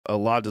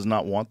Allah does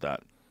not want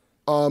that.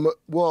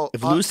 Well,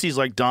 if Lucy's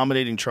like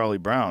dominating Charlie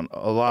Brown,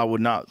 Allah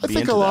would not be into that. I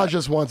think Allah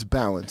just wants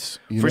balance.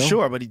 For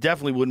sure, but he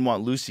definitely wouldn't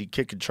want Lucy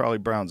kicking Charlie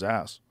Brown's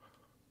ass.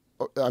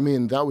 I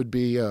mean, that would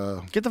be...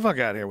 Get the fuck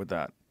out of here with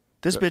that.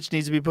 This bitch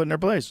needs to be put in her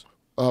place.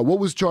 What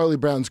was Charlie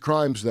Brown's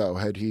crimes, though?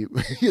 Had he...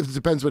 It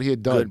depends what he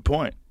had done. Good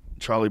point.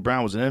 Charlie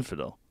Brown was an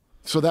infidel.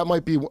 So that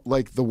might be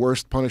like the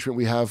worst punishment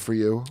we have for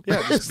you.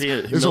 Yeah, just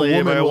be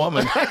humiliated by a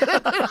woman.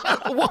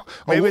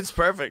 Maybe it's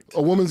perfect.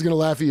 A woman's gonna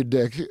laugh at your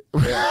dick.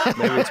 Yeah,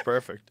 maybe it's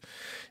perfect.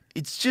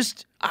 It's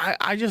just,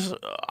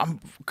 I'm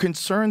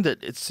concerned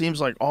that it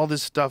seems like all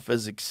this stuff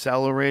is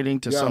accelerating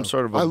to some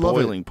sort of a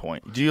boiling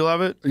point. Do you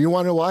love it? You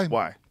want to know why?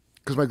 Why?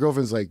 Because my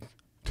girlfriend's like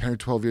 10 or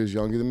 12 years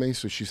younger than me,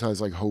 so she has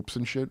like hopes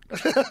and shit.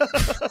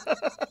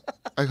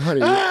 Like,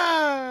 honey,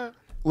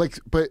 like,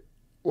 but.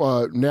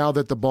 Now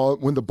that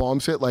when the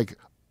bombs hit, like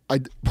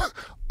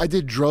I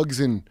did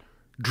drugs and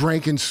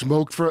drank and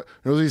smoked for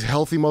these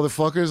healthy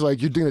motherfuckers.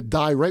 Like, you're gonna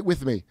die right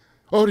with me.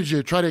 Oh, did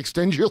you try to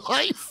extend your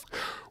life?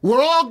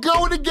 We're all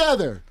going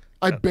together.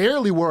 I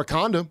barely wore a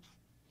condom.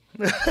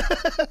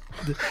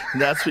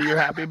 That's what you're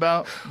happy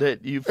about?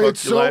 That you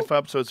fucked your life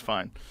up, so it's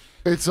fine.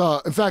 It's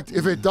in fact,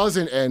 if it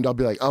doesn't end, I'll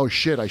be like, oh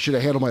shit, I should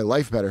have handled my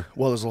life better.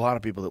 Well, there's a lot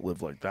of people that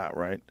live like that,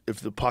 right? If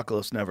the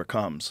apocalypse never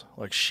comes,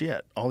 like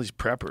shit, all these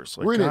preppers,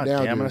 like, God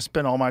damn it, I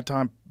spend all my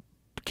time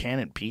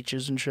canning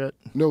peaches and shit.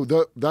 No,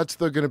 that's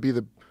gonna be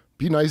the.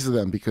 Be nice to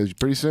them because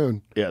pretty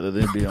soon. Yeah, they're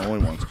gonna be the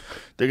only ones.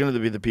 They're gonna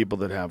be the people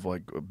that have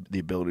like the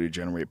ability to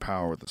generate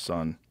power with the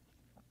sun.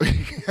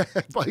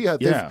 But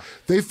yeah,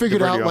 they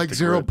figured out like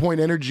 0-point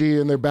energy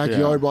in their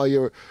backyard while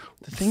you're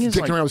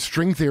sticking around with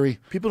string theory.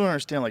 People don't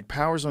understand, like,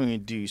 power's only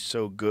going to do you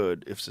so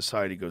good if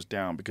society goes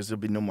down because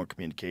there'll be no more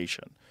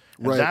communication.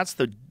 And right. That's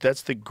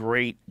the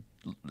great,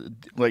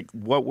 like,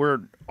 what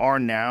are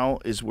now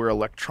is we're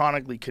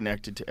electronically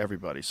connected to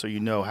everybody. So you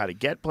know how to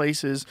get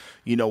places,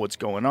 you know what's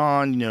going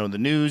on, you know the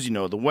news, you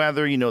know the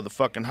weather, you know the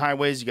fucking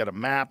highways, you got a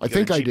map, you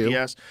got a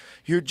GPS.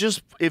 You're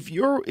just if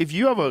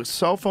you have a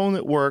cell phone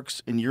that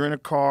works and you're in a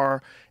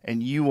car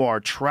and you are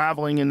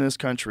traveling in this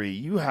country,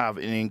 you have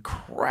an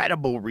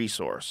incredible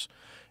resource.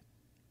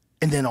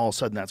 And then all of a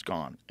sudden that's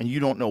gone. And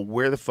you don't know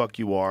where the fuck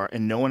you are,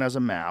 and no one has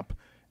a map,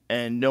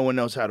 and no one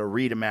knows how to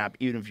read a map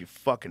even if you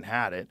fucking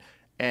had it.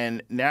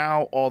 And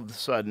now, all of a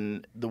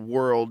sudden, the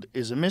world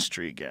is a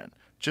mystery again,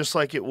 just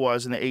like it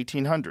was in the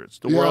 1800s.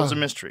 The world's a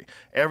mystery.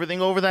 Everything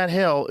over that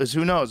hill is,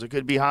 who knows? It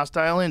could be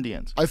hostile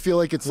Indians. I feel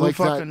like it's like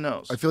that. Who fucking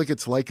knows? I feel like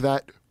it's like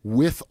that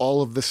with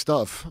all of the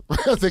stuff.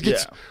 I think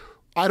it's,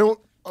 I don't,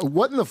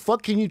 what in the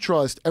fuck can you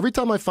trust? Every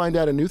time I find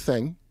out a new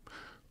thing,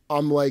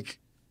 I'm like,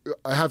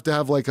 I have to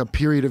have like a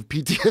period of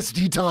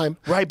PTSD time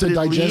to digest it.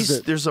 At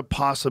least there's a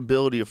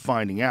possibility of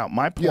finding out.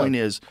 My point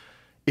is,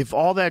 if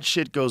all that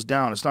shit goes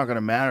down, it's not going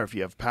to matter if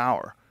you have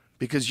power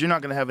because you're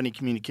not going to have any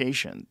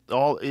communication.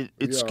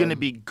 It's going to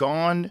be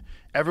gone.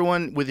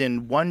 Everyone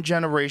within one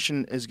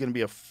generation is going to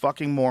be a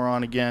fucking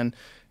moron again.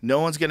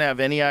 No one's going to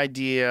have any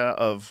idea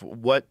of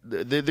what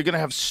they're going to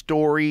have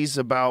stories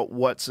about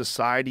what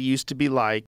society used to be like.